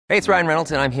Hey, it's Ryan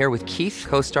Reynolds, and I'm here with Keith,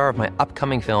 co-star of my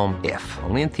upcoming film, If,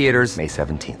 only in theaters May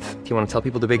 17th. Do you want to tell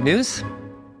people the big news?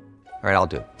 All right, I'll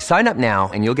do it. Sign up now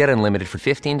and you'll get unlimited for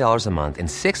 $15 a month and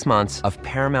 6 months of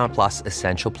Paramount Plus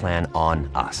Essential Plan on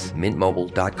us.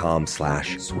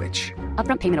 MintMobile.com/switch.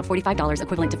 Upfront payment of $45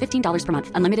 equivalent to $15 per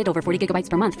month. Unlimited over 40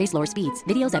 gigabytes per month. Face lower speeds.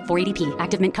 Videos at 480p.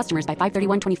 Active Mint customers by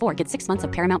 531.24 get 6 months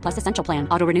of Paramount Plus Essential Plan.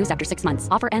 Auto renews after 6 months.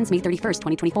 Offer ends May 31st,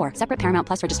 2024. Separate Paramount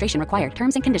Plus registration required.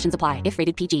 Terms and conditions apply if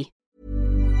rated PG.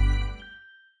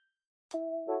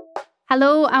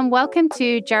 Hello and welcome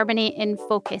to Germany in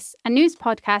Focus, a news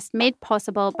podcast made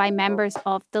possible by members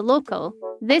of The Local.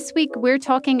 This week we're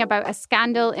talking about a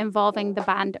scandal involving the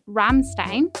band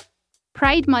Rammstein.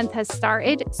 Pride Month has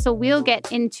started, so we'll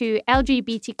get into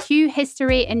LGBTQ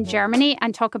history in Germany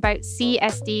and talk about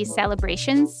CSD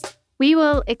celebrations. We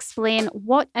will explain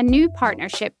what a new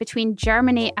partnership between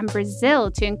Germany and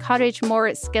Brazil to encourage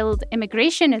more skilled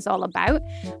immigration is all about,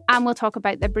 and we'll talk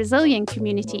about the Brazilian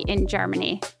community in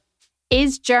Germany.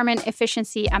 Is German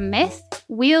efficiency a myth?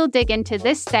 We'll dig into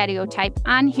this stereotype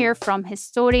and hear from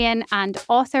historian and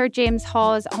author James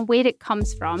Hawes on where it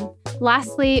comes from.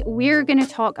 Lastly, we're going to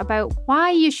talk about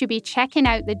why you should be checking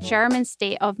out the German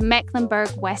state of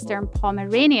Mecklenburg-Western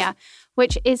Pomerania,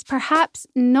 which is perhaps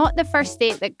not the first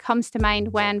state that comes to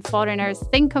mind when foreigners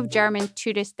think of German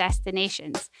tourist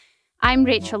destinations. I'm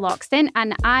Rachel Loxton,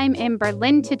 and I'm in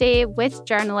Berlin today with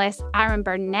journalists Aaron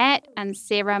Burnett and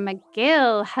Sarah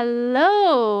McGill.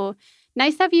 Hello.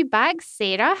 Nice to have you back,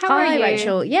 Sarah. How are you? Hi,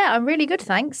 Rachel. Yeah, I'm really good,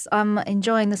 thanks. I'm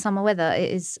enjoying the summer weather. It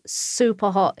is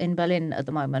super hot in Berlin at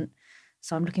the moment,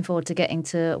 so I'm looking forward to getting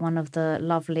to one of the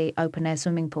lovely open-air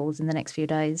swimming pools in the next few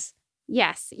days.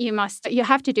 Yes, you must. You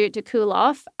have to do it to cool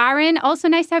off. Aaron, also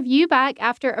nice to have you back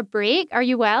after a break. Are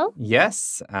you well?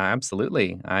 Yes,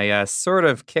 absolutely. I sort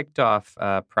of kicked off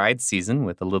Pride season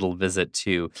with a little visit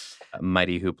to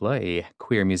Mighty Hoopla, a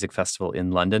queer music festival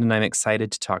in London, and I'm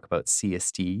excited to talk about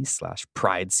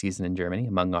CSD/Pride season in Germany,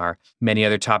 among our many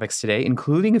other topics today,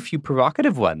 including a few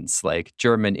provocative ones like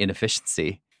German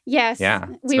inefficiency. Yes,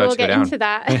 we will get into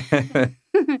that.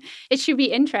 It should be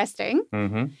interesting.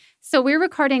 Mm-hmm. So we're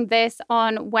recording this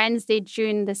on Wednesday,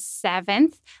 June the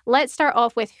 7th. Let's start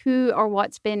off with who or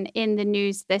what's been in the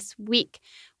news this week.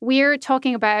 We're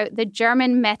talking about the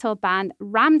German metal band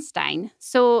Rammstein.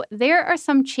 So there are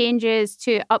some changes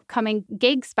to upcoming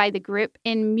gigs by the group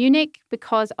in Munich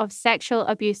because of sexual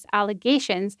abuse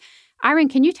allegations. Aaron,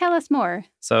 can you tell us more?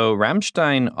 So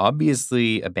Rammstein,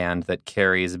 obviously a band that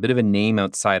carries a bit of a name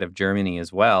outside of Germany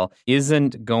as well,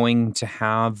 isn't going to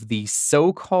have the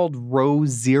so-called row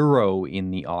zero in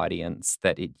the audience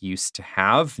that it used to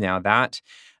have. Now that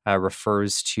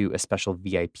refers to a special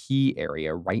VIP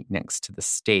area right next to the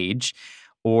stage,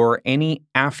 or any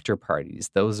after parties.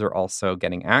 Those are also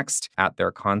getting axed at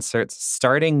their concerts,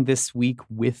 starting this week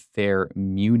with their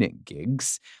Munich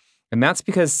gigs. And that's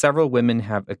because several women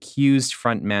have accused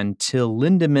frontman Till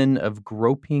Lindemann of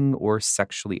groping or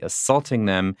sexually assaulting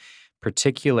them,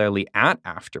 particularly at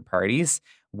after parties,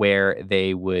 where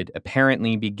they would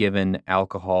apparently be given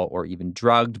alcohol or even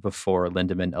drugged before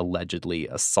Lindemann allegedly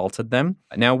assaulted them.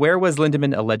 Now, where was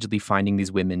Lindemann allegedly finding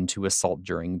these women to assault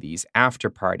during these after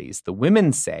parties? The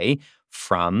women say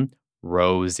from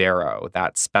row zero,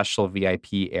 that special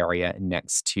VIP area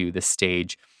next to the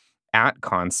stage at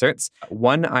concerts.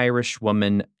 One Irish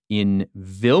woman in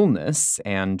Vilnius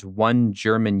and one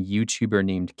German YouTuber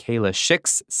named Kayla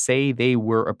Schicks say they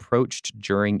were approached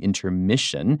during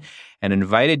intermission and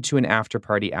invited to an after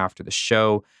party after the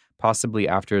show, possibly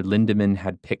after Lindemann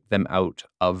had picked them out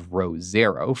of row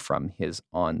zero from his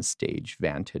onstage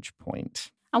vantage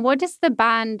point. And what does the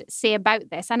band say about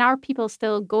this? And are people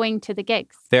still going to the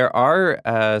gigs? There are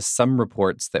some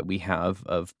reports that we have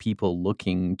of people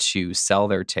looking to sell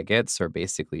their tickets or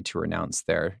basically to renounce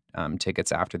their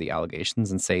tickets after the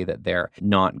allegations and say that they're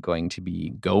not going to be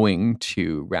going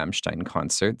to Rammstein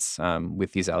concerts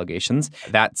with these allegations.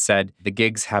 That said, the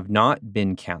gigs have not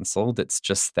been canceled. It's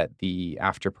just that the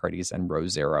after parties and row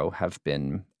zero have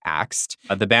been axed.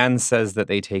 The band says that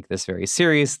they take this very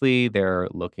seriously. They're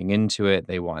looking into it.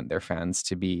 They want their fans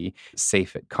to be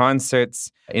safe at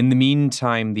concerts. In the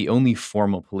meantime, the only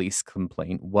formal police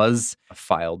complaint was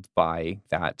filed by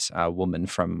that woman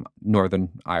from Northern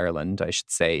Ireland, I should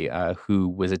say, who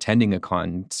was attending a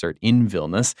concert in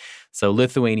Vilnius. So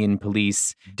Lithuanian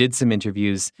police did some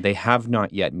interviews. They have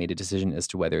not yet made a decision as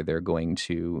to whether they're going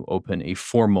to open a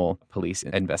formal police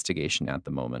investigation at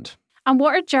the moment. And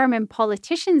what are German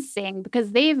politicians saying?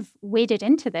 Because they've waded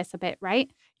into this a bit,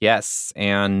 right? Yes,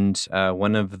 and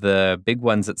one of the big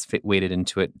ones that's waded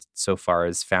into it so far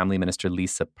is Family Minister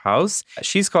Lisa Paus.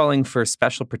 She's calling for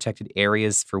special protected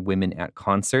areas for women at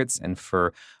concerts and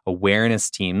for awareness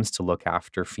teams to look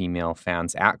after female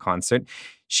fans at concert.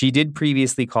 She did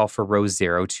previously call for Row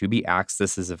Zero to be axed.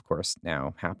 This is, of course,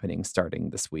 now happening starting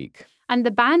this week. And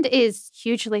the band is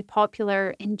hugely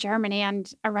popular in Germany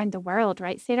and around the world,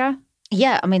 right, Sarah?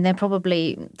 Yeah, I mean, they're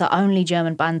probably the only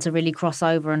German band to really cross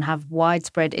over and have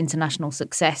widespread international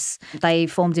success. They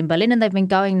formed in Berlin and they've been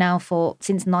going now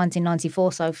since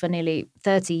 1994, so for nearly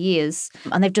 30 years.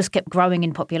 And they've just kept growing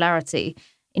in popularity.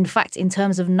 In fact, in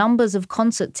terms of numbers of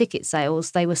concert ticket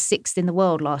sales, they were 6th in the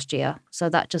world last year. So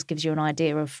that just gives you an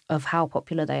idea of how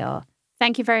popular they are.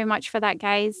 Thank you very much for that,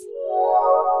 guys.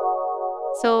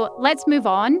 So let's move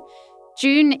on.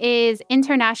 June is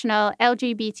International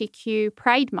LGBTQ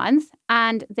Pride Month,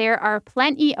 and there are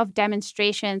plenty of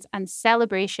demonstrations and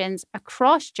celebrations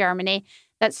across Germany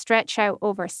that stretch out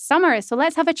over summer. So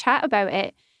let's have a chat about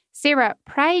it. Sarah,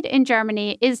 Pride in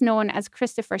Germany is known as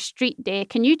Christopher Street Day.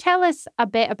 Can you tell us a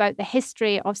bit about the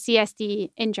history of CSD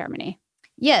in Germany?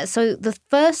 Yeah, so the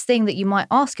first thing that you might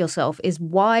ask yourself is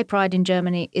why Pride in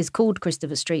Germany is called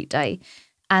Christopher Street Day.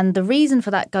 And the reason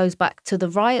for that goes back to the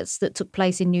riots that took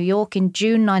place in New York in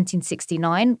June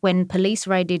 1969 when police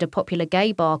raided a popular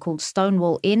gay bar called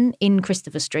Stonewall Inn in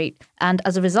Christopher Street. And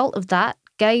as a result of that,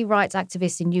 gay rights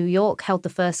activists in New York held the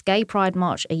first gay pride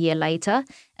march a year later.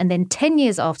 And then 10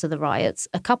 years after the riots,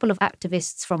 a couple of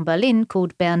activists from Berlin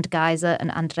called Bernd Geiser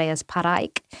and Andreas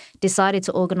Pareik decided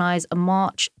to organise a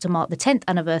march to mark the 10th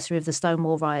anniversary of the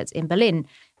Stonewall riots in Berlin.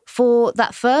 For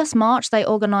that first march, they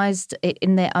organised it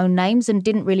in their own names and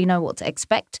didn't really know what to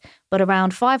expect. But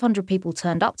around 500 people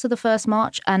turned up to the first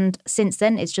march. And since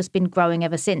then, it's just been growing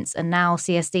ever since. And now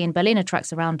CSD in Berlin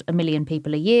attracts around 1 million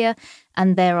people a year.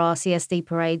 And there are CSD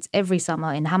parades every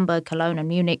summer in Hamburg, Cologne and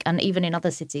Munich, and even in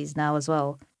other cities now as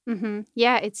well. Mm-hmm.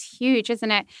 Yeah, it's huge,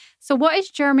 isn't it? So what is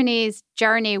Germany's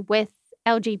journey with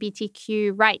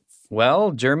LGBTQ rights?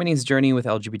 Well, Germany's journey with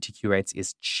LGBTQ rights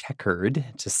is checkered,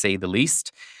 to say the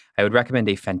least. I would recommend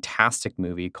a fantastic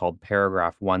movie called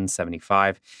Paragraph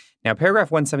 175. Now,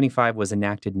 Paragraph 175 was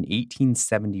enacted in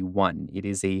 1871. It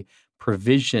is a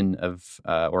provision of,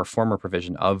 or a former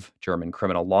provision of German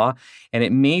criminal law, and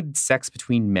it made sex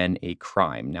between men a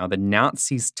crime. Now, the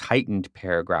Nazis tightened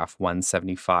Paragraph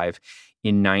 175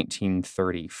 in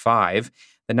 1935.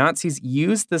 The Nazis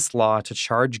used this law to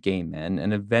charge gay men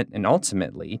and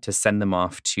ultimately to send them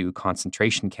off to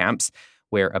concentration camps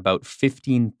where about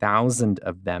 15,000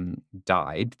 of them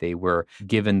died. They were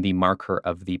given the marker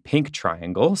of the pink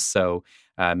triangle. So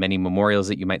many memorials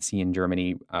that you might see in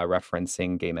Germany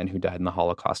referencing gay men who died in the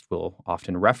Holocaust will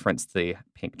often reference the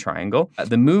pink triangle.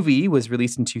 The movie was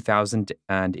released in 2000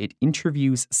 and it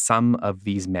interviews some of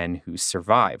these men who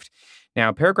survived.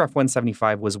 Now, Paragraph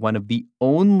 175 was one of the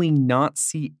only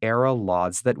Nazi-era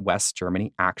laws that West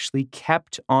Germany actually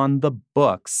kept on the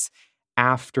books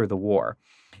after the war.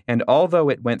 And although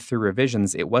it went through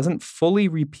revisions, it wasn't fully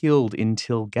repealed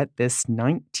until, get this,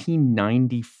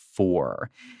 1994.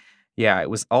 Yeah, it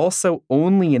was also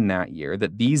only in that year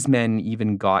that these men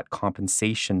even got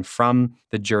compensation from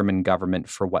the German government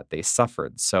for what they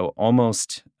suffered. So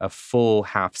almost a full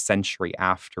half century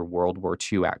after World War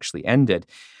II actually ended.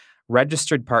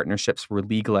 Registered partnerships were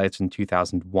legalized in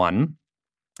 2001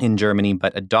 in Germany,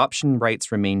 but adoption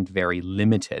rights remained very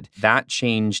limited. That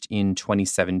changed in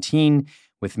 2017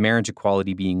 with marriage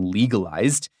equality being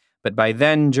legalized. But by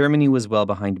then, Germany was well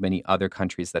behind many other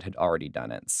countries that had already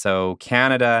done it. So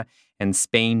Canada and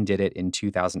Spain did it in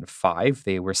 2005.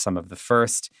 They were some of the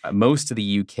first. Most of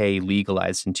the UK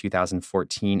legalized in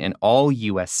 2014, and all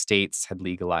US states had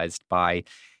legalized by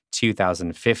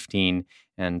 2015.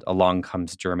 And along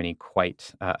comes Germany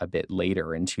quite a bit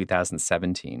later in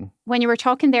 2017. When you were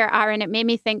talking there, Aaron, it made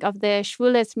me think of the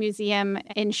Schwules Museum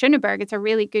in Schöneberg. It's a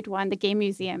really good one, the gay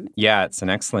museum. Yeah, it's an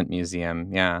excellent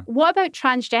museum, yeah. What about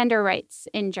transgender rights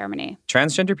in Germany?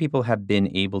 Transgender people have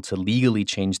been able to legally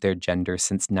change their gender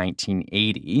since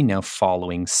 1980, now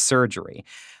following surgery.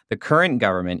 The current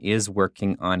government is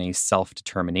working on a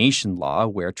self-determination law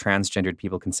where transgendered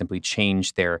people can simply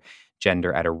change their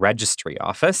gender at a registry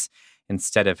office,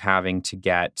 instead of having to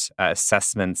get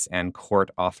assessments and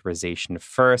court authorization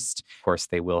first. Of course,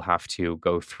 they will have to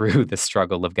go through the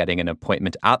struggle of getting an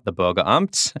appointment at the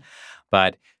Bürgeramt.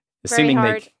 But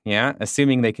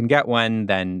assuming they can get one,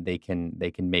 then they can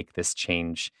make this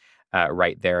change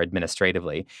right there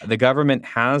administratively. The government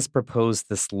has proposed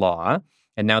this law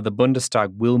And now the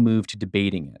Bundestag will move to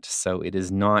debating it, so it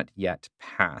is not yet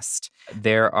passed.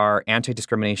 There are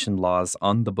anti-discrimination laws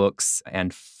on the books,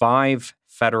 and 5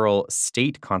 federal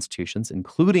state constitutions,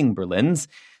 including Berlin's,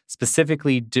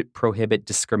 specifically prohibit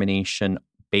discrimination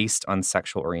based on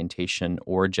sexual orientation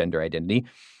or gender identity.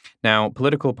 Now,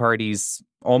 political parties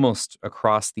almost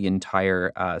across the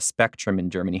entire spectrum in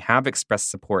Germany have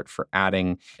expressed support for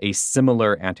adding a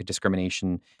similar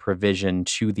anti-discrimination provision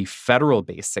to the federal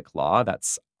basic law.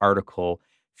 That's Article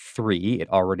 3. It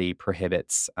already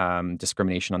prohibits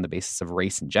discrimination on the basis of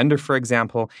race and gender, for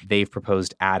example. They've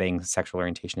proposed adding sexual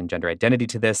orientation and gender identity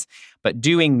to this. But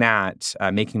doing that,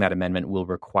 making that amendment will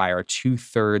require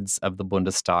 2/3 of the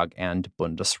Bundestag and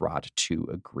Bundesrat to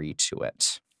agree to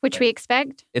it. Which we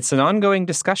expect? It's an ongoing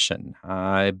discussion,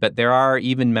 but there are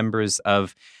even members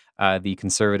of the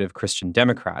conservative Christian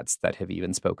Democrats that have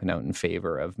even spoken out in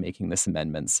favor of making this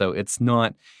amendment. So it's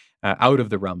not out of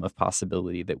the realm of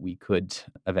possibility that we could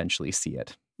eventually see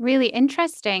it. Really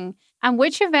interesting. And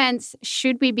which events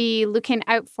should we be looking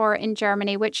out for in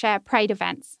Germany? Which Pride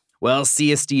events? Well,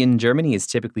 CSD in Germany is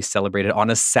typically celebrated on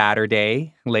a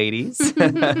Saturday, ladies.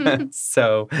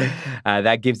 So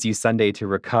that gives you Sunday to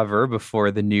recover before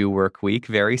the new work week.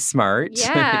 Very smart,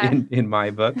 in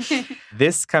my book.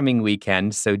 This coming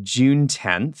weekend, so June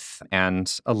 10th and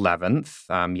 11th,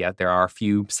 there are a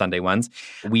few Sunday ones,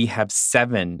 we have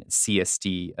 7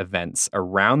 CSD events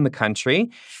around the country.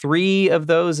 3 of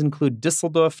those include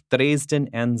Düsseldorf, Dresden,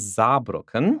 and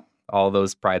Saarbrücken. All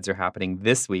those prides are happening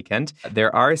this weekend.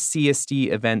 There are CSD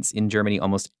events in Germany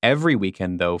almost every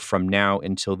weekend, though, from now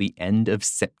until the end of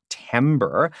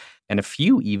September. And a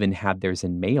few even had theirs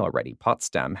in May already.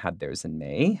 Potsdam had theirs in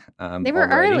May. They were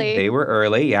early. They were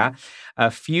early, yeah.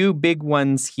 A few big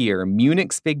ones here.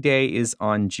 Munich's big day is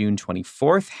on June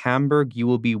 24th. Hamburg, you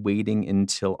will be waiting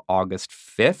until August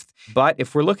 5th. But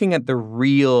if we're looking at the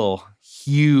real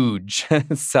huge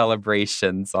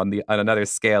celebrations on another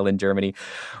scale in Germany,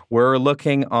 we're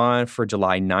looking on for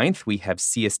July 9th. We have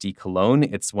CSD Cologne.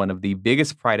 It's one of the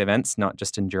biggest Pride events, not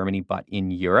just in Germany, but in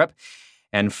Europe.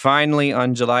 And finally,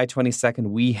 on July 22nd,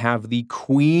 we have the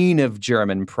queen of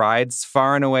German prides,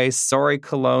 far and away. Sorry,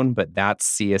 Cologne, but that's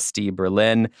CSD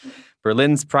Berlin.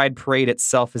 Berlin's Pride Parade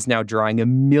itself is now drawing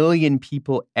 1 million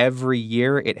people every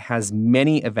year. It has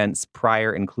many events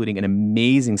prior, including an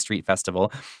amazing street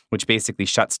festival, which basically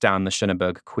shuts down the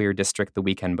Schöneberg Queer District the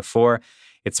weekend before.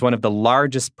 It's one of the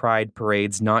largest Pride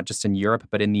parades, not just in Europe,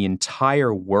 but in the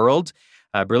entire world.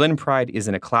 Berlin Pride is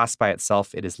in a class by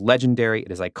itself. It is legendary.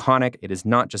 It is iconic. It is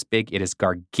not just big. It is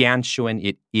gargantuan.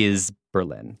 It is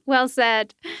Berlin. Well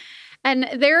said. And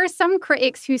there are some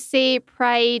critics who say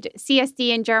Pride CSD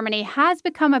in Germany has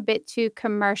become a bit too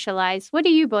commercialized. What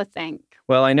do you both think?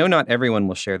 Well, I know not everyone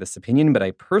will share this opinion, but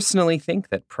I personally think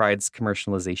that Pride's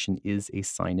commercialization is a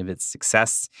sign of its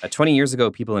success. 20 years ago,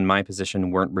 people in my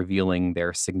position weren't revealing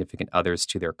their significant others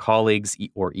to their colleagues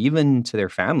or even to their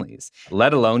families,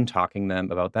 let alone talking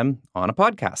about them on a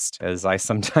podcast, as I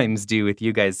sometimes do with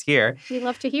you guys here. We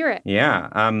love to hear it.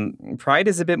 Yeah. Pride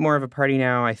is a bit more of a party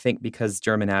now, I think, because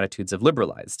German attitudes have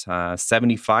liberalized.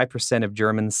 75% of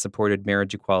Germans supported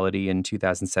marriage equality in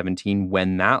 2017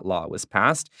 when that law was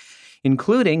passed,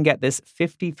 including, get this,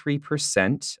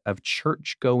 53% of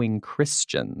church-going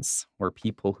Christians were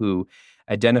people who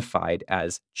identified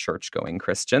as church-going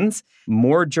Christians.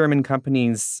 More German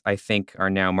companies, I think, are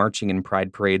now marching in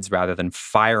pride parades rather than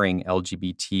firing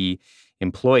LGBT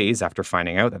employees after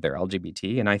finding out that they're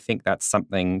LGBT, and I think that's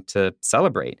something to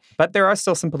celebrate. But there are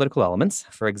still some political elements.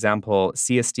 For example,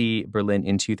 CSD Berlin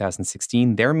in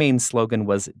 2016, their main slogan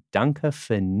was Danke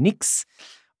für nix,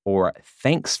 or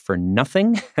thanks for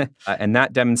nothing. And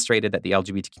that demonstrated that the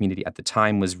LGBT community at the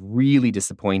time was really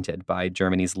disappointed by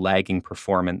Germany's lagging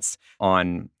performance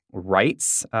on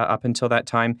rights up until that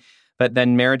time. But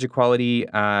then marriage equality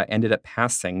ended up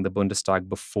passing the Bundestag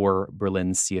before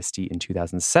Berlin's CSD in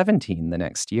 2017, the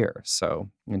next year. So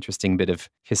interesting bit of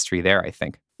history there, I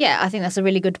think. Yeah, I think that's a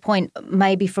really good point.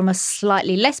 Maybe from a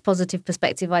slightly less positive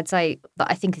perspective, I'd say that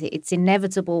I think it's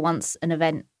inevitable once an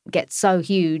event gets so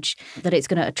huge that it's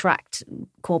going to attract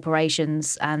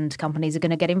corporations and companies are going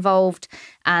to get involved.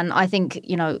 And I think,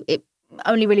 it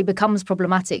only really becomes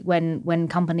problematic when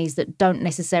companies that don't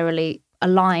necessarily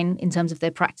align in terms of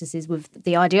their practices with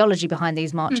the ideology behind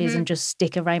these marches and just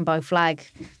stick a rainbow flag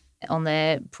on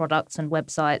their products and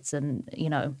websites. And,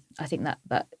 I think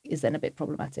that is then a bit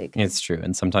problematic. It's true.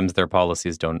 And sometimes their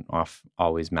policies don't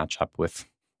always match up with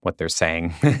what they're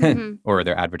saying or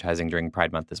they're advertising during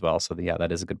Pride Month as well. So yeah,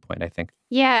 that is a good point, I think.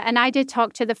 Yeah, and I did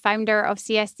talk to the founder of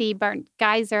CSD, Bernd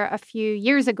Geiser, a few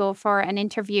years ago for an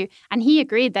interview, and he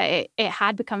agreed that it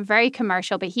had become very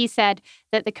commercial, but he said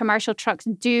that the commercial trucks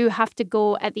do have to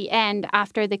go at the end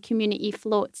after the community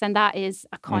floats, and that is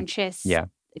a conscious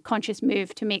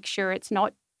move to make sure it's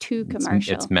not too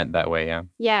commercial. It's meant that way, yeah.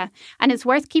 Yeah, and it's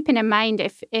worth keeping in mind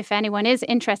if anyone is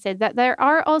interested that there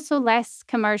are also less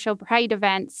commercial Pride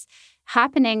events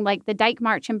happening, like the Dyke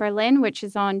March in Berlin, which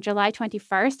is on July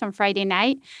 21st on Friday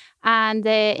night, and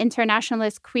the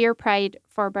Internationalist Queer Pride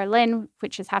for Berlin,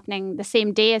 which is happening the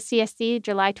same day as CSD,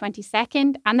 July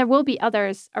 22nd, and there will be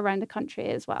others around the country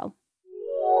as well.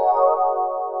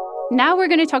 Now we're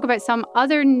going to talk about some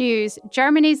other news.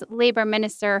 Germany's Labour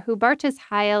Minister, Hubertus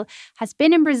Heil, has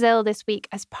been in Brazil this week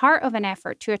as part of an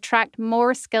effort to attract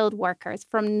more skilled workers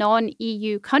from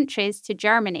non-EU countries to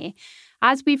Germany.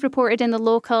 As we've reported in The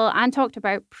Local and talked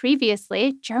about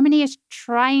previously, Germany is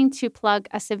trying to plug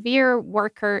a severe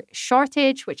worker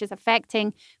shortage, which is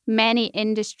affecting many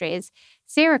industries.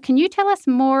 Sarah, can you tell us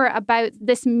more about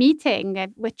this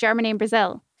meeting with Germany and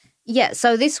Brazil? Yeah,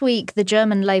 so this week, the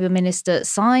German Labour Minister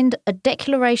signed a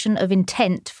declaration of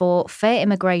intent for fair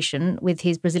immigration with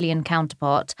his Brazilian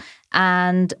counterpart.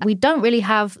 And we don't really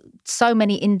have so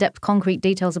many in-depth concrete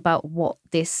details about what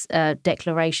this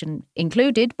declaration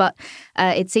included, but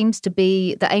it seems to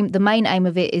be the main aim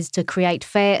of it is to create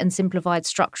fair and simplified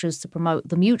structures to promote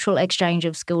the mutual exchange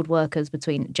of skilled workers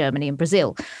between Germany and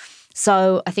Brazil.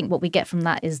 So I think what we get from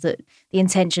that is that the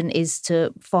intention is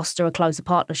to foster a closer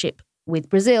partnership with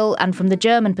Brazil. And from the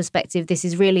German perspective, this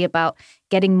is really about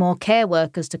getting more care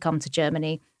workers to come to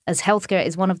Germany, as healthcare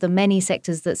is one of the many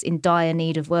sectors that's in dire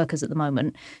need of workers at the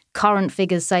moment. Current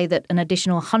figures say that an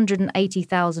additional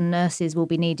 180,000 nurses will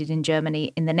be needed in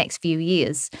Germany in the next few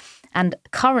years. And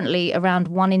currently, around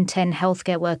 1 in 10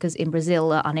 healthcare workers in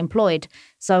Brazil are unemployed.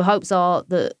 So hopes are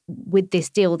that with this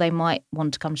deal, they might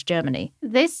want to come to Germany.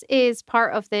 This is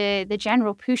part of the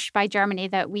general push by Germany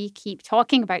that we keep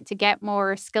talking about to get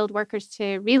more skilled workers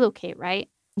to relocate, right?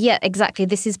 Yeah, exactly.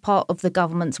 This is part of the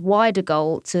government's wider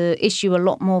goal to issue a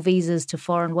lot more visas to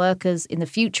foreign workers in the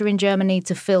future in Germany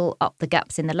to fill up the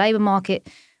gaps in the labour market,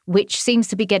 which seems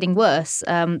to be getting worse.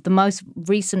 The most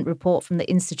recent report from the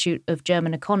Institute of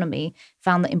German Economy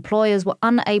found that employers were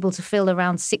unable to fill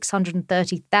around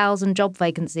 630,000 job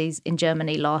vacancies in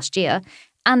Germany last year.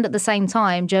 And at the same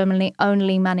time, Germany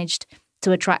only managed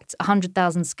to attract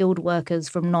 100,000 skilled workers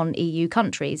from non-EU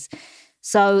countries.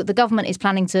 So the government is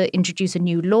planning to introduce a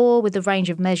new law with a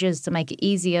range of measures to make it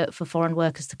easier for foreign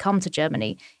workers to come to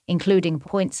Germany, including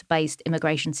points-based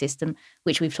immigration system,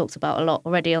 which we've talked about a lot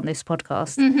already on this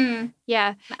podcast. Mm-hmm.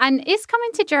 Yeah. And is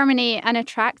coming to Germany an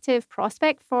attractive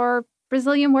prospect for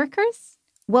Brazilian workers?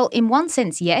 Well, in one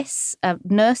sense, yes.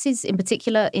 Nurses in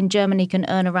particular in Germany can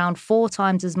earn around 4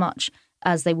 times as much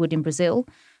as they would in Brazil.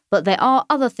 But there are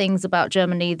other things about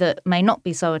Germany that may not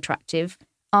be so attractive.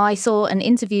 I saw an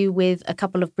interview with a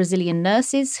couple of Brazilian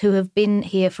nurses who have been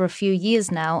here for a few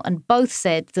years now, and both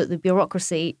said that the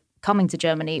bureaucracy coming to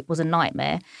Germany was a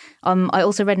nightmare. I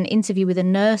also read an interview with a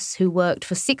nurse who worked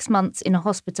for 6 months in a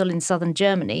hospital in southern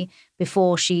Germany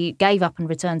before she gave up and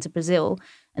returned to Brazil.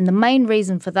 And the main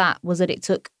reason for that was that it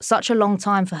took such a long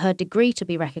time for her degree to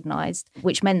be recognised,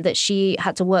 which meant that she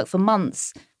had to work for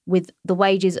months with the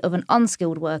wages of an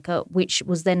unskilled worker, which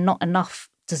was then not enough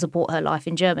to support her life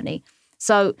in Germany.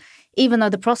 So even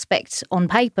though the prospect on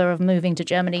paper of moving to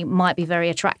Germany might be very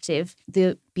attractive,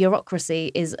 the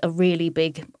bureaucracy is a really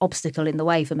big obstacle in the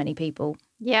way for many people.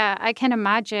 Yeah, I can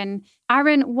imagine.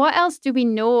 Aaron, what else do we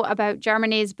know about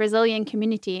Germany's Brazilian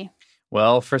community?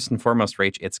 Well, first and foremost,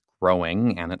 Rach, it's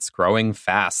growing, and it's growing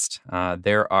fast.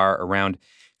 There are around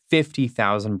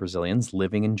 50,000 Brazilians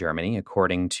living in Germany,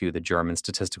 according to the German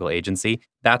Statistical Agency.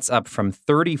 That's up from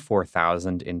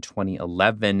 34,000 in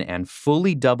 2011 and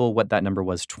fully double what that number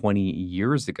was 20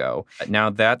 years ago. Now,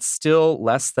 that's still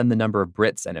less than the number of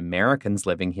Brits and Americans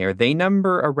living here. They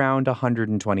number around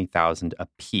 120,000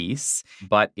 apiece,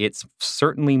 but it's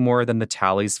certainly more than the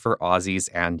tallies for Aussies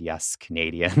and, yes,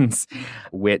 Canadians,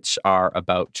 which are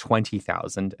about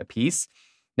 20,000 apiece.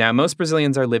 Now, most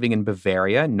Brazilians are living in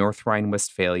Bavaria, North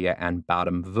Rhine-Westphalia, and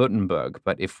Baden-Württemberg.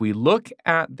 But if we look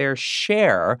at their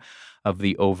share of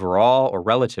the overall, or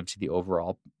relative to the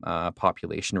overall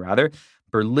population, rather,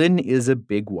 Berlin is a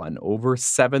big one. Over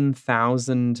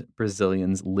 7,000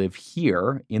 Brazilians live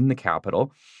here in the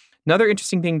capital. Another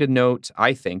interesting thing to note,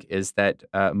 I think, is that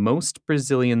most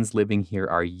Brazilians living here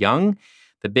are young.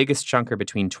 The biggest chunk are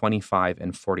between 25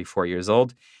 and 44 years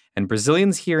old. And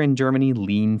Brazilians here in Germany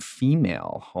lean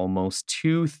female. Almost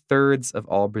 2/3 of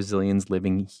all Brazilians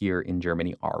living here in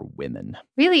Germany are women.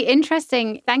 Really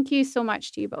interesting. Thank you so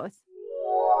much to you both.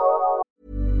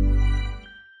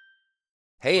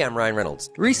 Hey, I'm Ryan Reynolds.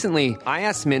 Recently, I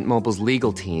asked Mint Mobile's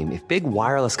legal team if big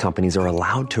wireless companies are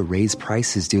allowed to raise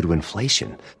prices due to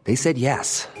inflation. They said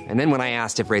yes. And then when I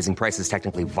asked if raising prices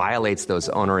technically violates those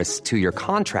onerous two-year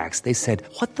contracts, they said,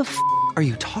 "What the f*** are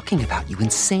you talking about, you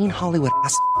insane Hollywood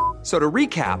ass?" So to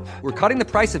recap, we're cutting the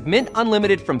price of Mint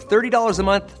Unlimited from $30 a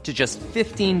month to just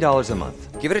 $15 a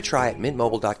month. Give it a try at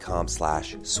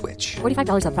mintmobile.com/switch.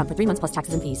 $45 up front for 3 months plus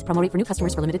taxes and fees. Promo rate for new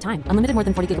customers for limited time. Unlimited more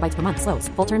than 40 gigabytes per month. Slows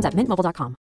full terms at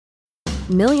mintmobile.com.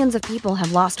 Millions of people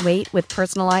have lost weight with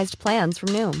personalized plans from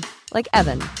Noom. Like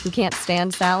Evan, who can't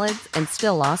stand salads and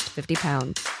still lost 50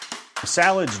 pounds.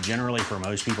 Salads generally for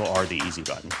most people are the easy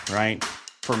button, right?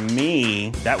 For me,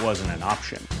 that wasn't an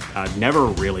option. I never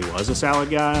really was a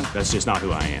salad guy. That's just not who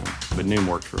I am. But Noom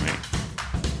worked for me.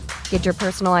 Get your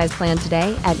personalized plan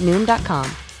today at Noom.com.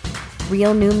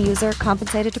 Real Noom user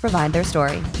compensated to provide their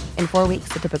story. In 4 weeks,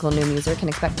 the typical Noom user can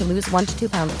expect to lose 1 to 2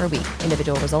 pounds per week.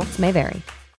 Individual results may vary.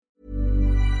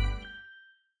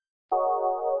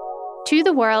 To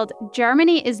the world,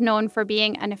 Germany is known for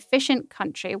being an efficient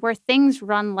country where things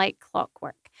run like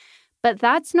clockwork. But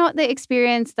that's not the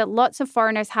experience that lots of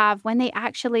foreigners have when they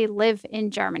actually live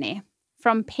in Germany.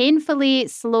 From painfully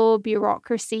slow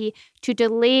bureaucracy to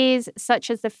delays such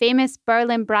as the famous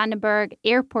Berlin-Brandenburg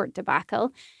airport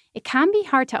debacle, it can be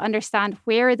hard to understand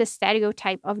where the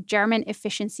stereotype of German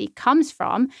efficiency comes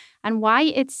from and why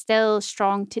it's still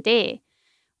strong today.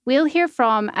 We'll hear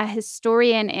from a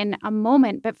historian in a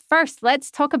moment, but first, let's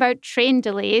talk about train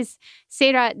delays.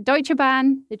 Sarah, Deutsche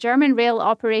Bahn, the German rail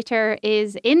operator,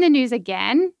 is in the news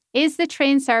again. Is the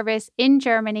train service in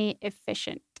Germany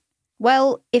efficient?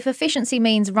 Well, if efficiency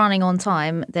means running on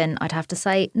time, then I'd have to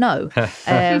say no.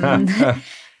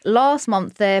 Last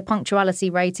month, their punctuality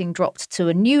rating dropped to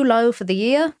a new low for the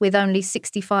year, with only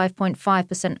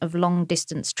 65.5% of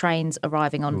long-distance trains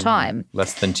arriving on time.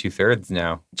 Less than 2/3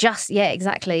 now. Yeah,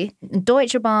 exactly.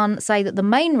 Deutsche Bahn say that the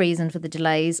main reason for the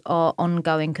delays are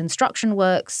ongoing construction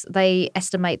works. They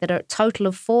estimate that a total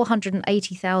of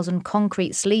 480,000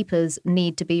 concrete sleepers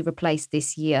need to be replaced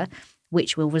this year,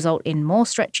 which will result in more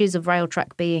stretches of rail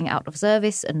track being out of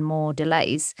service and more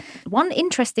delays. One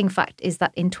interesting fact is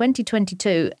that in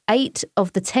 2022, 8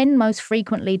 of the 10 most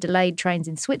frequently delayed trains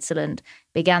in Switzerland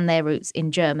began their routes in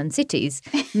German cities,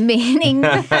 meaning...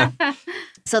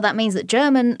 So that means that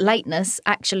German lateness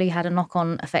actually had a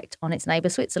knock-on effect on its neighbour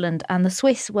Switzerland, and the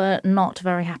Swiss were not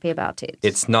very happy about it.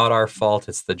 It's not our fault,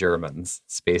 it's the Germans.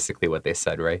 It's basically what they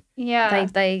said, right? Yeah.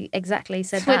 They exactly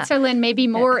said Switzerland may be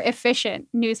more efficient.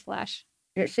 Newsflash.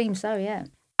 It seems so, yeah.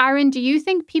 Aaron, do you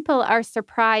think people are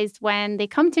surprised when they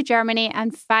come to Germany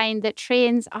and find that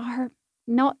trains are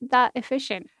not that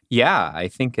efficient? Yeah, I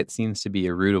think it seems to be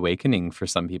a rude awakening for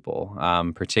some people,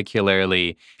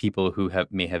 particularly people who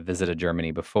may have visited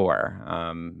Germany before,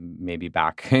 maybe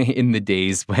back in the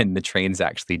days when the trains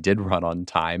actually did run on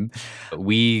time.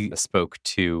 We spoke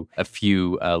to a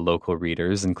few local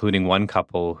readers, including one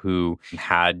couple who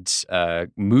had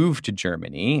moved to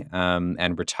Germany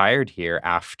and retired here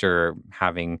after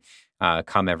having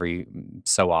come every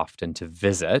so often to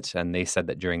visit. And they said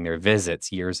that during their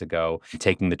visits years ago,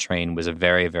 taking the train was a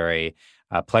very, very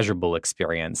pleasurable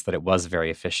experience, that it was very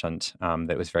efficient,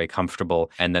 that it was very comfortable,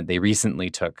 and that they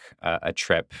recently took a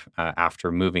trip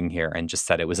after moving here and just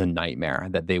said it was a nightmare,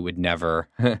 that they would never,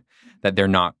 that they're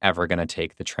not ever going to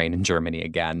take the train in Germany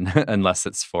again unless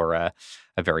it's for a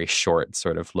very short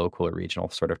sort of local or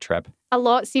regional sort of trip. A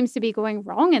lot seems to be going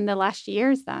wrong in the last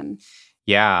years then.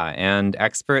 Yeah, and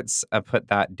experts put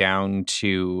that down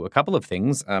to a couple of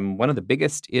things. One of the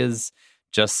biggest is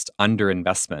just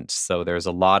underinvestment. So there's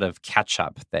a lot of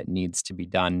catch-up that needs to be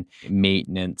done,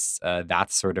 maintenance,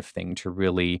 that sort of thing, to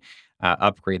really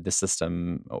upgrade the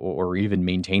system or even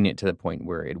maintain it to the point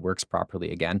where it works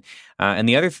properly again. And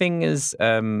the other thing is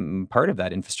part of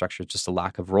that infrastructure is just a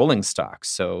lack of rolling stock.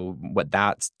 So what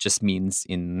that just means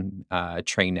in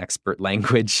train expert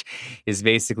language is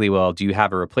basically, well, do you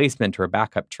have a replacement or a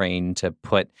backup train to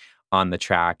put on the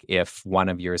track if one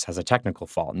of yours has a technical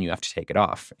fault and you have to take it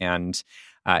off? And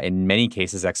in many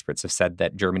cases, experts have said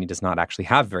that Germany does not actually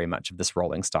have very much of this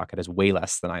rolling stock. It is way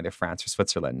less than either France or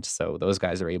Switzerland. So those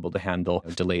guys are able to handle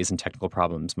delays and technical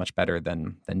problems much better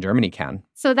than Germany can.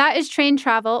 So that is train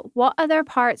travel. What other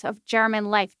parts of German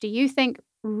life do you think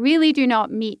really do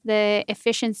not meet the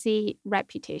efficiency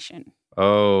reputation?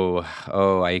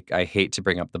 I hate to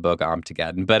bring up the Bürgeramt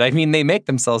again, but I mean, they make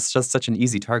themselves just such an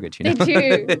easy target, you know?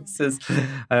 They do. This is,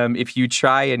 if you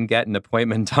try and get an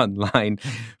appointment online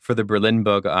for the Berlin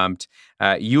Bürgeramt,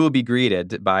 you will be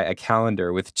greeted by a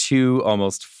calendar with 2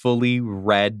 almost fully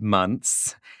red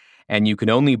months. And you can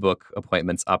only book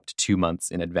appointments up to 2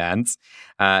 months in advance.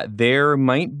 There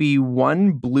might be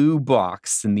one blue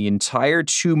box in the entire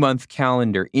 2-month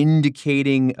calendar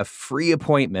indicating a free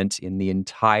appointment in the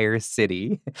entire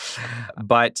city.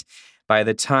 But by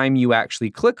the time you actually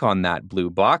click on that blue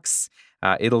box,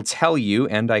 it'll tell you,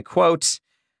 and I quote,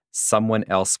 "Someone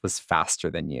else was faster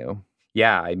than you."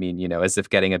 Yeah, I mean, you know, as if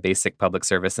getting a basic public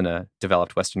service in a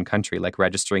developed Western country, like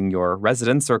registering your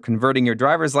residence or converting your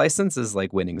driver's license, is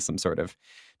like winning some sort of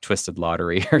twisted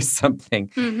lottery or something.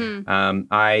 Mm-hmm.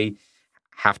 I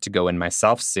have to go in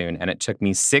myself soon, and it took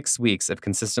me 6 weeks of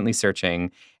consistently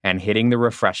searching and hitting the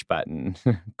refresh button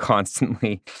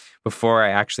constantly before I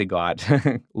actually got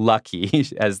lucky,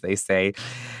 as they say,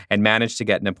 and managed to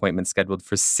get an appointment scheduled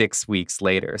for 6 weeks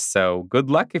later. So good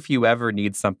luck if you ever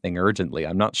need something urgently.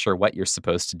 I'm not sure what you're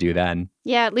supposed to do then.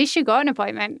 Yeah, at least you got an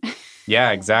appointment.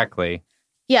 Yeah, exactly.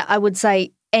 Yeah, I would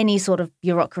say any sort of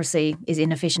bureaucracy is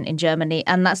inefficient in Germany.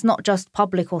 And that's not just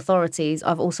public authorities.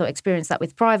 I've also experienced that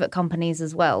with private companies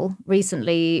as well.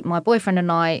 Recently, my boyfriend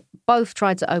and I both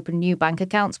tried to open new bank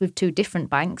accounts with 2 different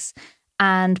banks.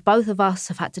 And both of us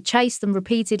have had to chase them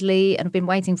repeatedly and have been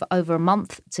waiting for over a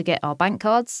month to get our bank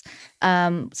cards,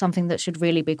 something that should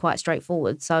really be quite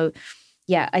straightforward. So,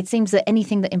 yeah, it seems that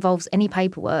anything that involves any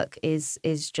paperwork is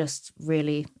just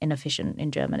really inefficient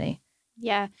in Germany.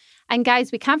 Yeah. And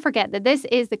guys, we can't forget that this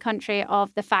is the country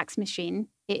of the fax machine.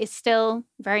 It is still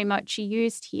very much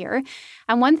used here.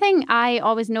 And one thing I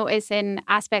always notice in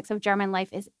aspects of German life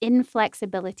is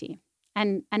inflexibility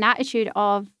and an attitude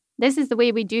of, this is the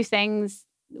way we do things,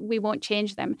 we won't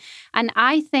change them. And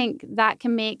I think that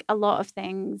can make a lot of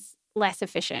things less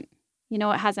efficient. You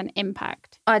know, it has an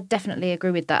impact. I definitely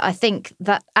agree with that. I think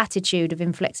that attitude of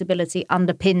inflexibility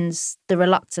underpins the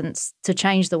reluctance to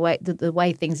change the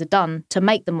way things are done to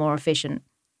make them more efficient.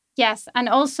 Yes, and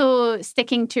also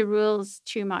sticking to rules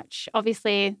too much.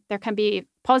 Obviously, there can be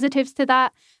positives to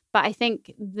that, but I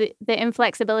think the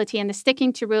inflexibility and the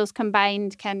sticking to rules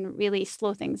combined can really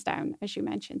slow things down, as you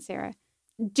mentioned, Sarah.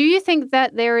 Do you think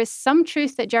that there is some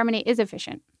truth that Germany is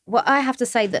efficient? Well, I have to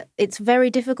say that it's very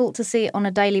difficult to see it on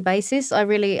a daily basis. I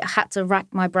really had to rack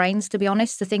my brains, to be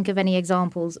honest, to think of any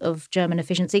examples of German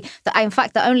efficiency. In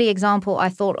fact, the only example I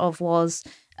thought of was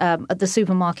at the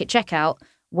supermarket checkout,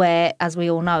 where, as we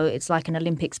all know, it's like an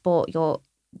Olympic sport.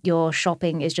 Your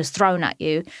shopping is just thrown at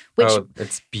you. Which,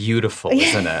 it's beautiful,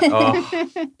 isn't it?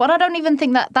 Oh. But I don't even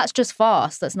think that's just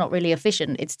fast. That's not really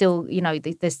efficient. It's still, you know,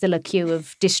 there's still a queue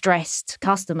of distressed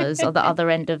customers at the other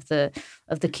end of the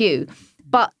queue.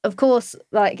 But of course,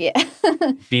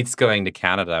 beats going to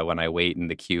Canada when I wait in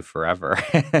the queue forever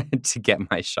to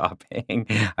get my shopping.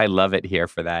 I love it here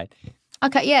for that.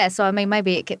 Okay, yeah. So I mean,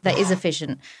 maybe that is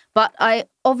efficient, but I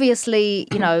obviously,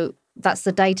 you know, that's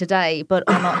the day to day. But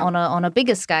on a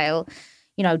bigger scale,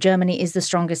 you know, Germany is the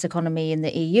strongest economy in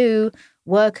the EU.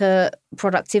 Worker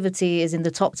productivity is in the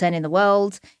top 10 in the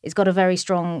world. It's got a very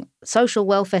strong social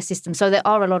welfare system. So there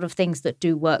are a lot of things that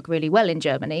do work really well in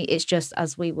Germany. It's just,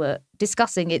 as we were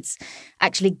discussing, it's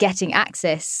actually getting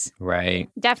access. Right.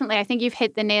 Definitely. I think you've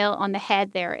hit the nail on the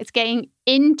head there. It's getting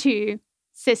into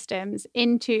systems,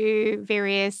 into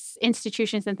various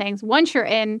institutions and things. Once you're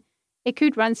in, it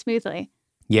could run smoothly.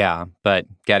 Yeah, but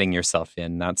getting yourself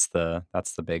in, that's the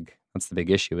big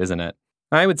issue, isn't it?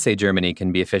 I would say Germany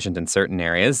can be efficient in certain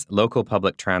areas. Local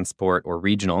public transport or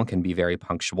regional can be very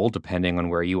punctual depending on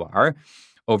where you are.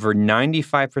 Over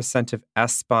 95% of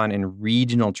S-Bahn and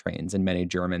regional trains in many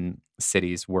German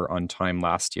cities were on time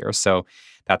last year. So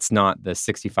that's not the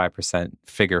 65%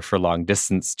 figure for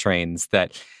long-distance trains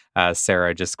that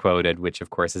Sarah just quoted, which of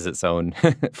course is its own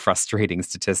frustrating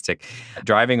statistic.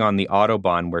 Driving on the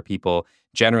Autobahn, where people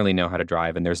generally know how to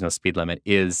drive and there's no speed limit,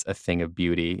 is a thing of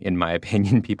beauty. In my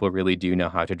opinion, people really do know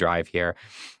how to drive here,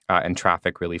 and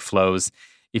traffic really flows.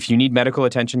 If you need medical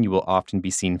attention, you will often be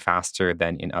seen faster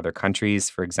than in other countries.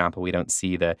 For example, we don't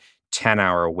see the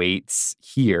 10-hour waits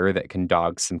here that can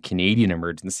dog some Canadian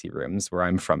emergency rooms, where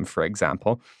I'm from, for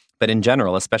example. But in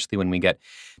general, especially when we get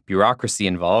bureaucracy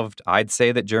involved, I'd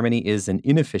say that Germany is an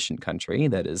inefficient country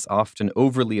that is often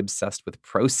overly obsessed with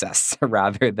process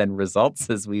rather than results,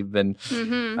 as we've been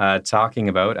talking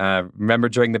about. Remember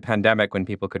during the pandemic when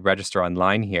people could register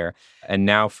online here, and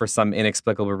now for some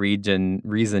inexplicable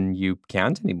reason you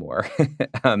can't anymore.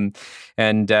 And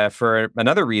for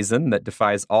another reason that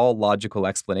defies all logical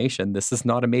explanation, this is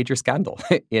not a major scandal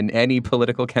in any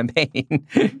political campaign.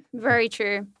 Very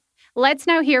true. Let's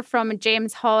now hear from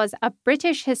James Hawes, a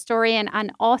British historian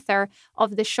and author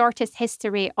of The Shortest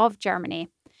History of Germany.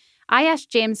 I asked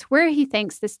James where he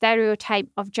thinks the stereotype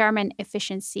of German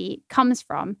efficiency comes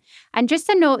from. And just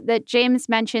a note that James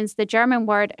mentions the German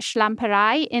word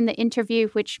Schlamperei in the interview,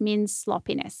 which means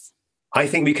sloppiness. I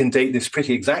think we can date this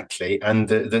pretty exactly, and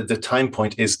the time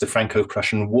point is the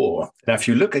Franco-Prussian War. Now, if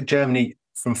you look at Germany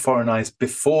from foreign eyes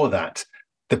before that,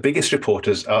 the biggest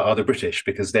reporters are the British,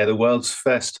 because they're the world's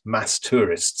first mass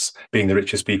tourists, being the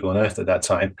richest people on earth at that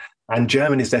time. And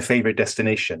Germany is their favorite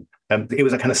destination. It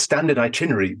was a kind of standard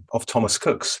itinerary of Thomas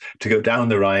Cook's to go down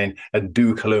the Rhine and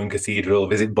do Cologne Cathedral,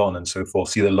 visit Bonn and so forth,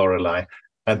 see the Lorelei.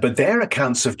 But their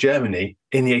accounts of Germany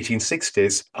in the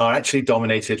 1860s are actually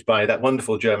dominated by that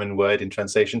wonderful German word in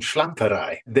translation,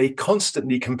 Schlamperei. They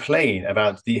constantly complain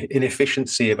about the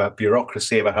inefficiency, about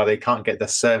bureaucracy, about how they can't get their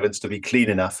servants to be clean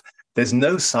enough. There's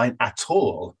no sign at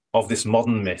all of this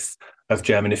modern myth of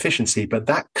German efficiency, but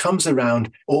that comes around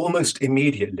almost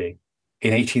immediately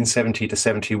in 1870 to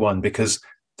 71, because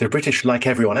the British, like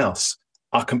everyone else,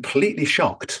 are completely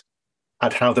shocked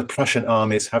at how the Prussian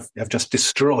armies have just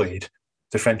destroyed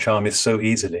the French armies so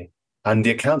easily. And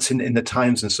the accounts in the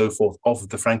Times and so forth of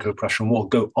the Franco-Prussian War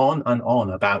go on and on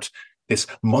about this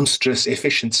monstrous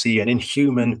efficiency and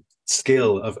inhuman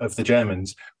skill of the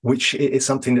Germans, which is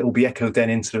something that will be echoed then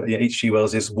into H.G.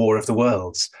 Wells's War of the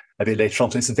Worlds a bit later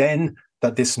on. So it's then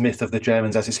that this myth of the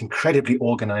Germans as this incredibly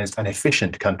organized and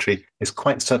efficient country is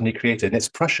quite suddenly created. And it's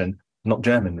Prussian, not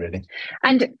German, really.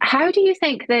 And how do you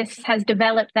think this has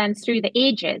developed then through the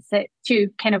ages to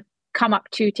kind of come up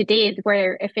to today,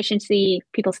 where efficiency,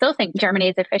 people still think Germany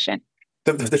is efficient?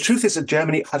 The truth is that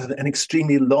Germany had an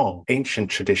extremely long,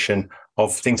 ancient tradition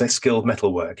of things like skilled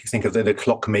metalwork. You think of the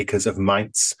clockmakers of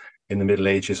Mainz in the Middle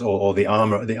Ages, or the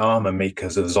armor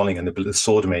makers of Solingen, the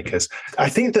sword makers. I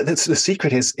think that the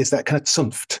secret is that kind of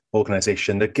Zunft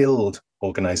organization, the guild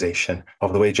organization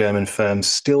of the way German firms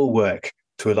still work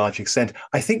to a large extent.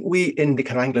 I think we in the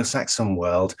kind of Anglo-Saxon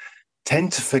world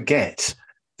tend to forget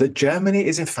that Germany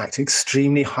is in fact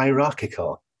extremely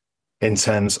hierarchical in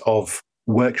terms of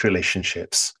work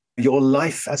relationships. Your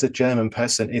life as a German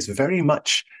person is very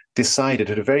much decided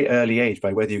at a very early age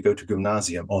by whether you go to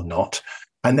gymnasium or not.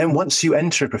 And then once you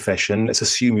enter a profession, let's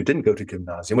assume you didn't go to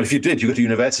gymnasium. Well, if you did, you go to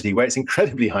university, where it's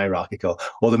incredibly hierarchical,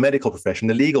 or the medical profession,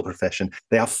 the legal profession.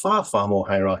 They are far, far more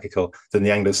hierarchical than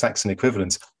the Anglo-Saxon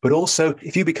equivalents. But also,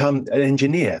 if you become an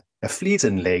engineer, a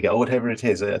Fliesenleger, or whatever it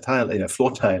is, a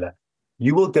floor tiler,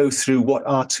 you will go through what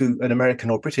are to an American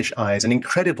or British eyes an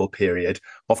incredible period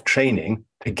of training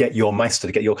to get your Meister,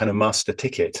 to get your kind of master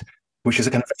ticket, which is a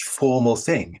kind of formal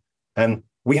thing. And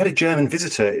we had a German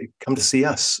visitor come to see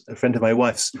us, a friend of my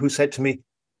wife's, who said to me,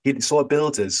 he saw a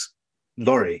builder's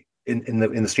lorry in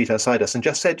the street outside us and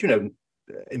just said,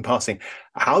 in passing,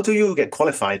 how do you get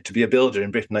qualified to be a builder in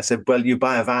Britain? I said, well, you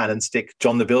buy a van and stick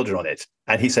John the Builder on it.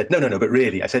 And he said, no, but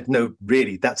really? I said, no,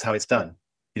 really, that's how it's done.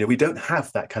 We don't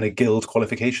have that kind of guild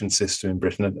qualification system in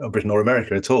Britain or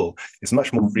America at all. It's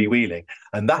much more freewheeling.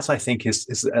 And that, I think,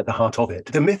 is at the heart of it.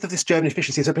 The myth of this German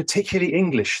efficiency is a particularly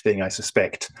English thing, I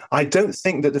suspect. I don't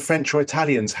think that the French or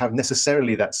Italians have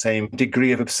necessarily that same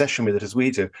degree of obsession with it as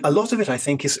we do. A lot of it, I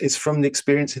think, is from the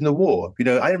experience in the war.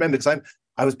 I remember, because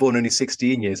I was born only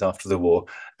 16 years after the war.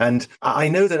 And I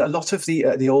know that a lot of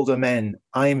the older men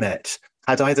I met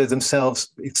had either themselves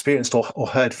experienced or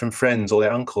heard from friends or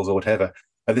their uncles or whatever,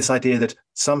 this idea that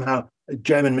somehow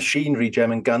German machinery,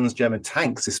 German guns, German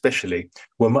tanks especially,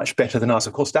 were much better than ours.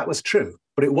 Of course, that was true,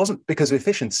 but it wasn't because of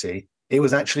efficiency. It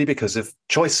was actually because of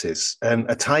choices.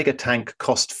 A Tiger tank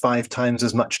cost 5 times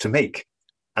as much to make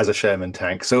as a Sherman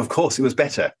tank. So, of course, it was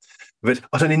better. But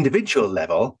at an individual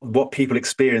level, what people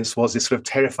experienced was this sort of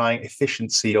terrifying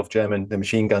efficiency of the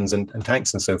machine guns and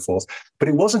tanks and so forth. But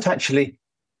it wasn't actually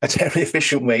a terribly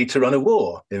efficient way to run a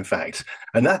war, in fact.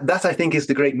 And that I think, is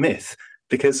the great myth.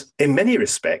 Because in many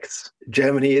respects,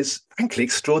 Germany is, frankly,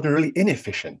 extraordinarily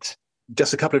inefficient.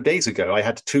 Just a couple of days ago, I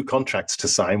had 2 contracts to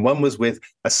sign. One was with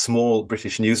a small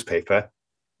British newspaper.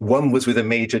 One was with a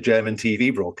major German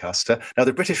TV broadcaster. Now,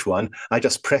 the British one, I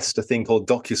just pressed a thing called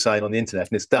DocuSign on the internet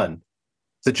and it's done.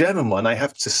 The German one, I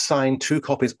have to sign 2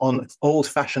 copies on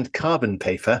old-fashioned carbon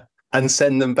paper and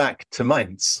send them back to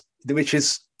Mainz. which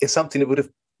is something that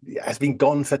has been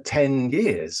gone for 10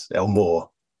 years or more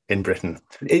in Britain.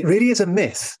 It really is a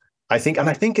myth, I think. And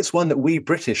I think it's one that we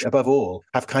British, above all,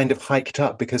 have kind of hiked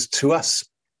up, because to us,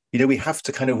 we have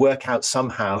to kind of work out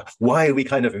somehow why we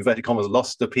kind of, inverted commas,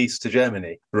 lost the peace to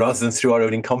Germany rather than through our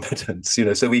own incompetence.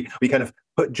 So we kind of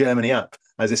put Germany up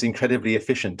as this incredibly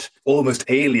efficient, almost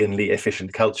alienly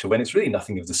efficient culture, when it's really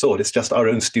nothing of the sort. It's just our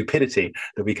own stupidity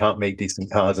that we can't make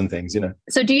decent cars and things,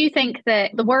 So do you think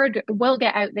that the word will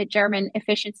get out that German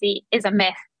efficiency is a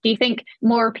myth? Do you think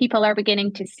more people are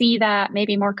beginning to see that,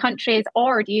 maybe more countries,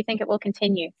 or do you think it will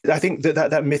continue? I think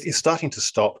that myth is starting to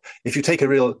stop. If you take a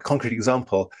real concrete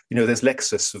example, there's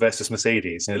Lexus versus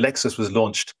Mercedes. Lexus was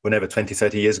launched 20,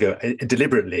 30 years ago,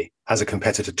 deliberately as a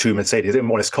competitor to Mercedes. They were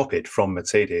more or less copied from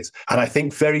Mercedes. And I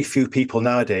think very few people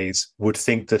nowadays would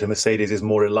think that a Mercedes is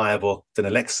more reliable than a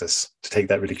Lexus, to take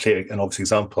that really clear and obvious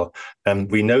example.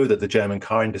 We know that the German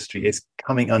car industry is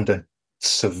coming under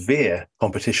severe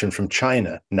competition from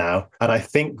China now. And I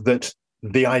think that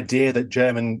the idea that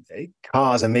German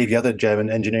cars and maybe other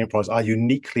German engineering products are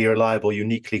uniquely reliable,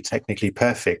 uniquely technically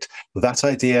perfect, that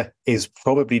idea is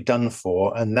probably done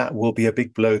for, and that will be a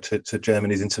big blow to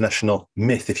Germany's international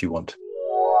myth, if you want.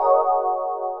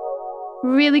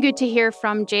 Really good to hear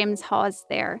from James Hawes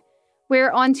there. We're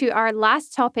on to our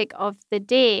last topic of the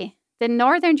day. The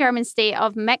northern German state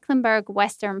of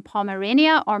Mecklenburg-Western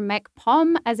Pomerania, or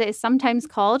MacPom as it is sometimes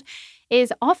called,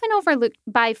 is often overlooked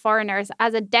by foreigners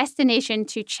as a destination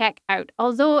to check out,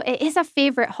 although it is a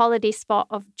favourite holiday spot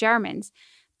of Germans.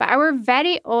 But our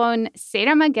very own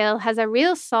Sarah McGill has a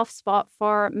real soft spot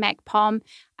for MacPom,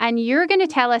 and you're going to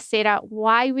tell us, Sarah,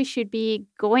 why we should be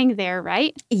going there,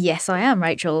 right? Yes, I am,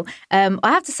 Rachel. I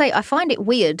have to say, I find it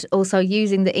weird also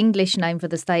using the English name for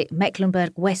the state,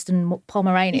 Mecklenburg-Western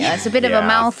Pomerania. It's a bit of a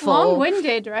mouthful.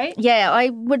 Long-winded, right? Yeah, I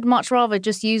would much rather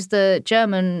just use the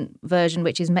German version,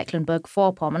 which is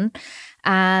Mecklenburg-Vorpommern.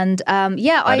 And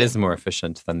that is more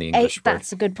efficient than the English word.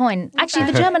 That's a good point.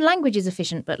 Actually, the German language is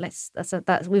efficient, but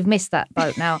we've missed that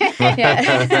boat now.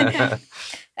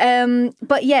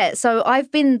 But yeah, so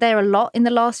I've been there a lot in the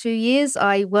last few years.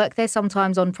 I work there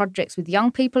sometimes on projects with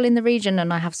young people in the region,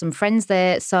 and I have some friends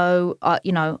there. So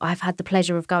I've had the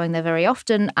pleasure of going there very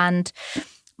often. And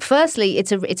firstly,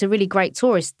 it's a really great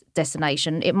tourist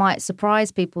destination. It might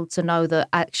surprise people to know that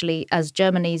actually, as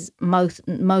Germany's most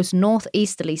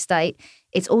northeasterly state,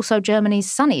 it's also Germany's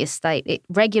sunniest state. It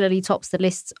regularly tops the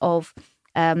lists of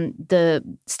the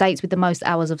states with the most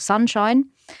hours of sunshine.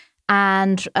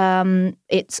 And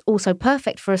it's also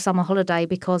perfect for a summer holiday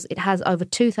because it has over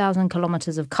 2,000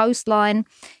 kilometres of coastline.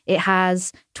 It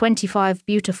has 25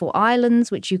 beautiful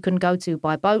islands, which you can go to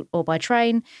by boat or by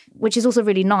train, which is also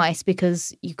really nice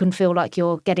because you can feel like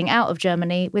you're getting out of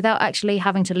Germany without actually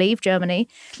having to leave Germany.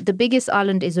 The biggest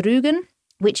island is Rügen,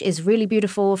 which is really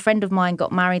beautiful. A friend of mine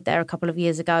got married there a couple of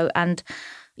years ago, and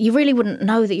you really wouldn't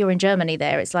know that you're in Germany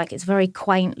there. It's very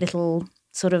quaint little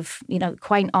sort of,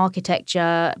 quaint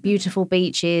architecture, beautiful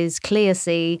beaches, clear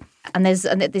sea. And there's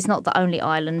not the only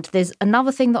island. There's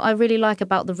another thing that I really like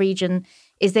about the region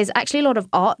is there's actually a lot of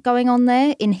art going on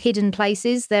there in hidden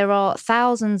places. There are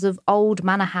thousands of old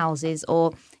manor houses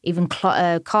or even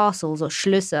castles or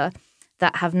Schlösser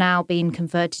that have now been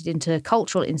converted into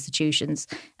cultural institutions.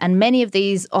 And many of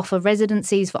these offer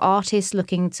residencies for artists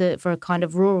looking for a kind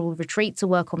of rural retreat to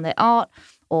work on their art,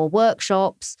 or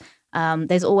workshops.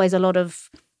 There's always a lot of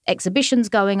exhibitions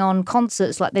going on,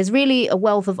 concerts. There's really a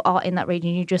wealth of art in that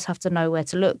region. You just have to know where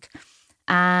to look.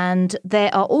 And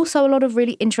there are also a lot of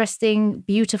really interesting,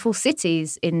 beautiful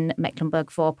cities in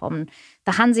Mecklenburg-Vorpommern.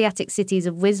 The Hanseatic cities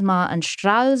of Wismar and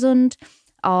Stralsund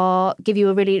give you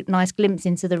a really nice glimpse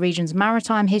into the region's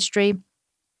maritime history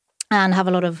and have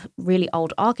a lot of really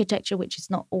old architecture, which is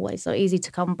not always so easy to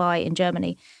come by in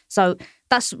Germany. So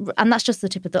that's just the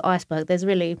tip of the iceberg. There's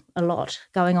really a lot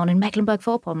going on in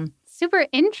Mecklenburg-Vorpommern. Super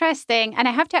interesting. And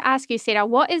I have to ask you, Sarah,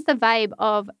 what is the vibe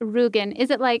of Rügen? Is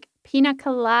it like pina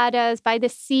coladas by the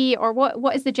sea, or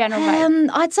what is the general vibe?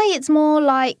 I'd say it's more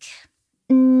like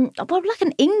like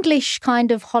an English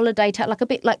kind of holiday town, like a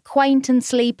bit like quaint and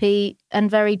sleepy and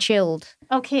very chilled.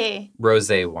 Okay.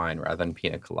 Rosé wine rather than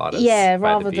pina coladas. Yeah,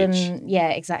 rather than,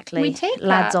 exactly. We take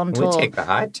lads that. on tour. We take that.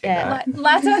 I'd take that.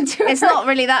 Lads on tour. It's not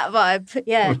really that vibe,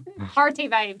 yeah. Party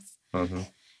vibes. Mm-hmm.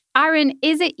 Aaron,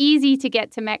 is it easy to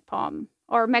get to MacPom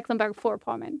or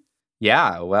Mecklenburg-Vorpommern?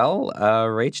 Yeah, well,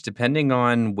 Rach, depending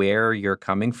on where you're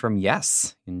coming from,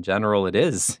 yes. In general, it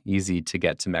is easy to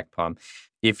get to MacPom.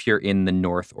 If you're in the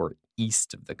north or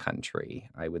east of the country,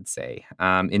 I would say.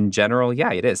 In general,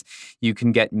 yeah, it is. You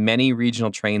can get many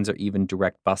regional trains or even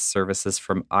direct bus services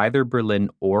from either Berlin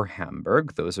or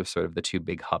Hamburg. Those are sort of the two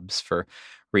big hubs for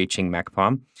reaching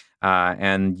MacPom.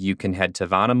 And you can head to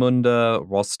Warnemünde,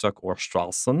 Rostock, or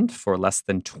Stralsund for less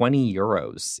than 20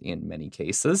 euros in many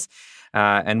cases.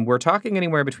 And we're talking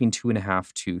anywhere between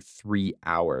 2.5 to 3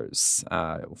 hours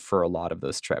for a lot of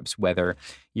those trips, whether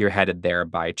you're headed there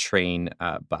by train,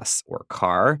 bus, or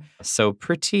car. So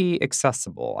pretty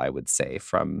accessible, I would say,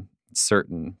 from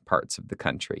certain parts of the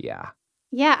country, yeah.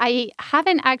 Yeah, I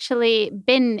haven't actually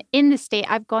been in the state.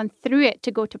 I've gone through it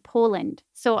to go to Poland.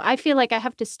 So I feel like I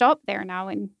have to stop there now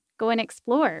and go and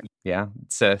explore. Yeah,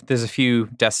 there's a few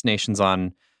destinations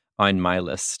on my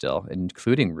list still,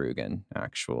 including Rügen,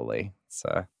 actually.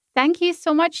 So thank you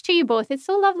so much to you both. It's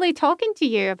so lovely talking to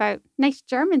you about nice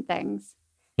German things.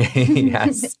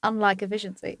 Yes. Unlike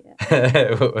efficiency.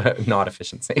 Yeah. Not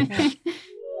efficiency. Yeah.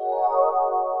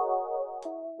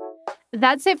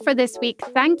 That's it for this week.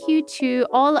 Thank you to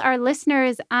all our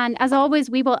listeners. And as always,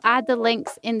 we will add the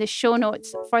links in the show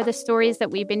notes for the stories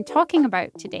that we've been talking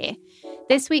about today.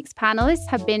 This week's panelists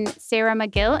have been Sarah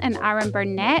McGill and Aaron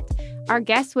Burnett. Our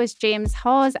guest was James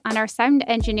Hawes, and our sound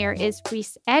engineer is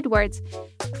Rhys Edwards.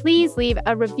 Please leave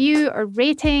a review or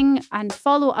rating and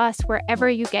follow us wherever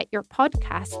you get your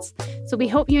podcasts. So we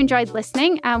hope you enjoyed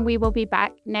listening, and we will be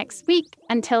back next week.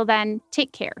 Until then,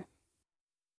 take care.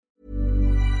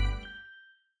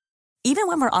 Even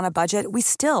when we're on a budget, we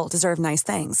still deserve nice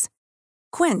things.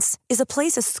 Quince is a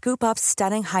place to scoop up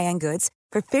stunning high-end goods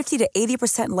for 50 to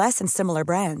 80% less than similar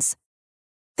brands.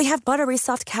 They have buttery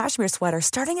soft cashmere sweaters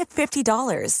starting at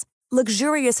 $50,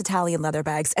 luxurious Italian leather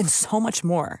bags, and so much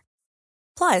more.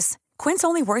 Plus, Quince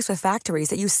only works with factories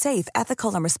that use safe,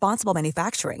 ethical, and responsible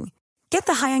manufacturing. Get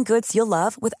the high-end goods you'll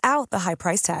love without the high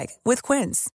price tag with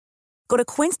Quince. Go to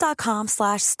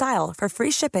quince.com/style for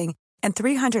free shipping and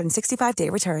 365-day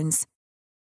returns.